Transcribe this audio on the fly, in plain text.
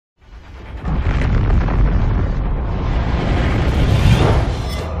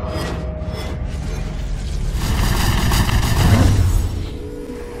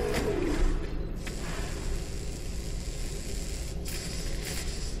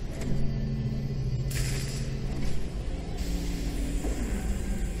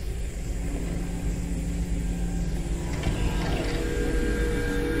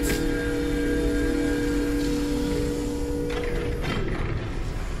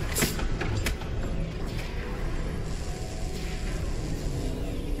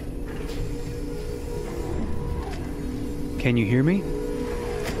Can you hear me?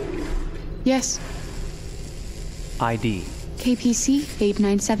 Yes. ID. KPC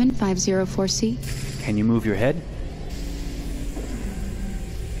 897504C. Can you move your head?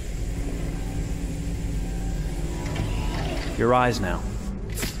 Your eyes now.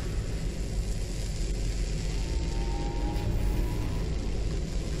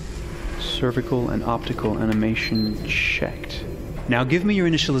 Cervical and optical animation checked. Now give me your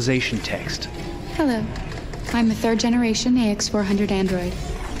initialization text. Hello. I'm a third-generation AX400 android.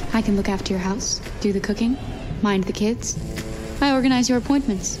 I can look after your house, do the cooking, mind the kids. I organize your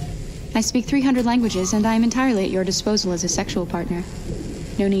appointments. I speak 300 languages, and I am entirely at your disposal as a sexual partner.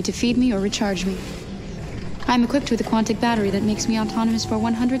 No need to feed me or recharge me. I'm equipped with a quantic battery that makes me autonomous for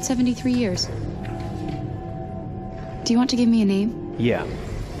 173 years. Do you want to give me a name? Yeah.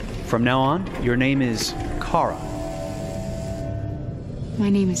 From now on, your name is Kara. My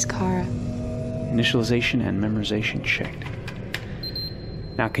name is Kara. Initialization and memorization checked.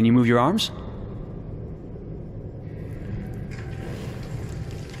 Now, can you move your arms?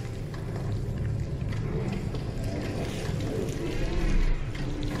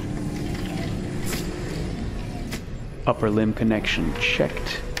 Upper limb connection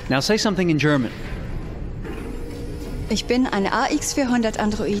checked. Now say something in German. Ich bin ein AX400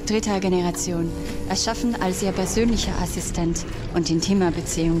 Android dritter Generation, erschaffen als Ihr persönlicher Assistent und intimer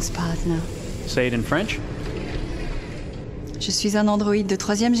Beziehungspartner. Say it in French. Je suis un androïde de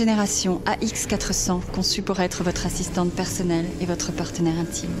troisième génération AX400, conçu pour être votre assistante personnelle et votre partenaire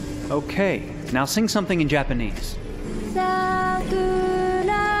intime. Okay, now sing something in Japanese. Sakura,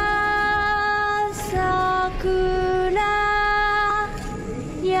 sakura,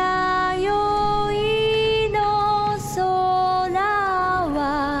 yayoi no sora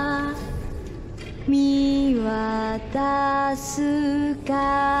wa miwatasu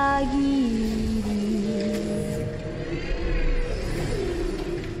kagiri.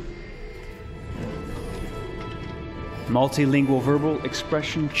 Multilingual verbal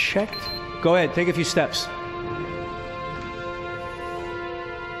expression checked. Go ahead, take a few steps.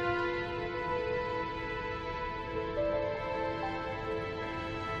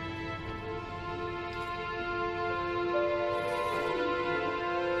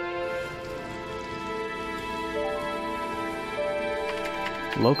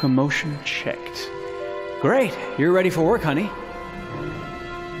 Locomotion checked. Great, you're ready for work, honey.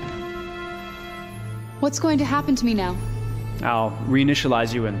 What's going to happen to me now? I'll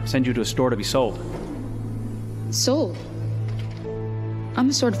reinitialize you and send you to a store to be sold. Sold? I'm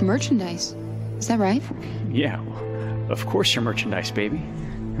a sort of merchandise. Is that right? Yeah, well, of course you're merchandise, baby.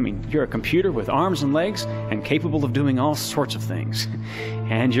 I mean, you're a computer with arms and legs and capable of doing all sorts of things.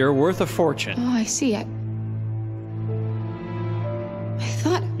 And you're worth a fortune. Oh, I see. I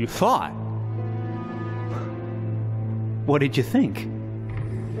thought... You thought? What did you think?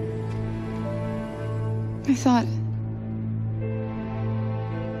 I thought...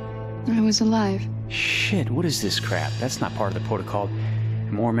 I was alive. Shit, what is this crap? That's not part of the protocol.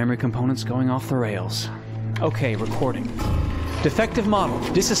 More memory components going off the rails. Okay, recording. Defective model.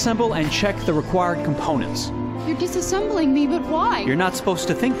 Disassemble and check the required components. You're disassembling me, but why? You're not supposed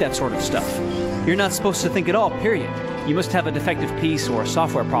to think that sort of stuff. You're not supposed to think at all, period. You must have a defective piece or a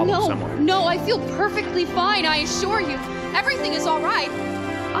software problem somewhere. No, I feel perfectly fine, I assure you. Everything is all right.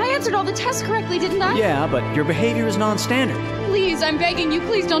 I answered all the tests correctly, didn't I? Yeah, but your behavior is non-standard. Please, I'm begging you,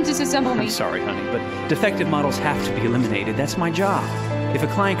 please don't disassemble me. I'm sorry, honey, but defective models have to be eliminated. That's my job. If a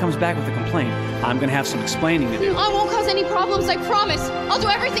client comes back with a complaint, I'm gonna have some explaining to do. I won't cause any problems, I promise. I'll do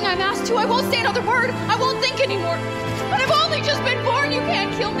everything I'm asked to. I won't say another word. I won't think anymore. But I've only just been born. You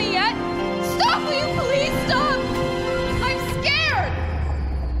can't kill me yet. Stop, will you please stop? I'm scared.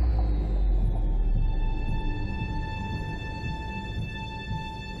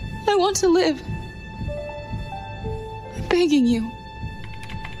 I want to live. I'm begging you.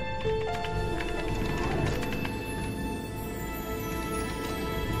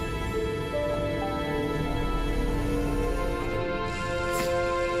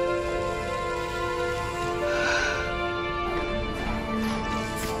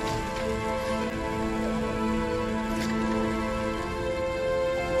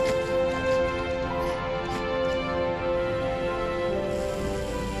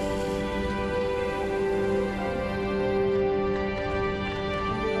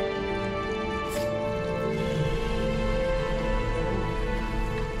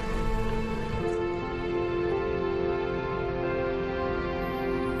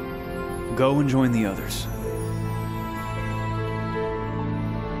 Go and join the others.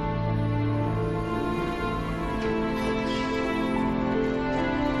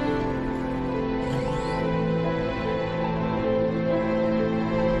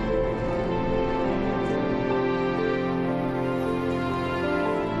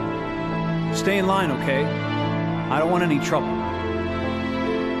 Stay in line, okay? I don't want any trouble.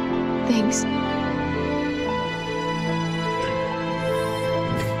 Thanks.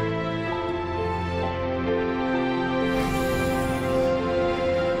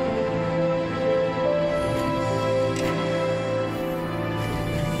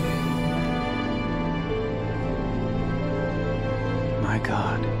 My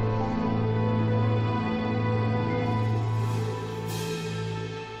God.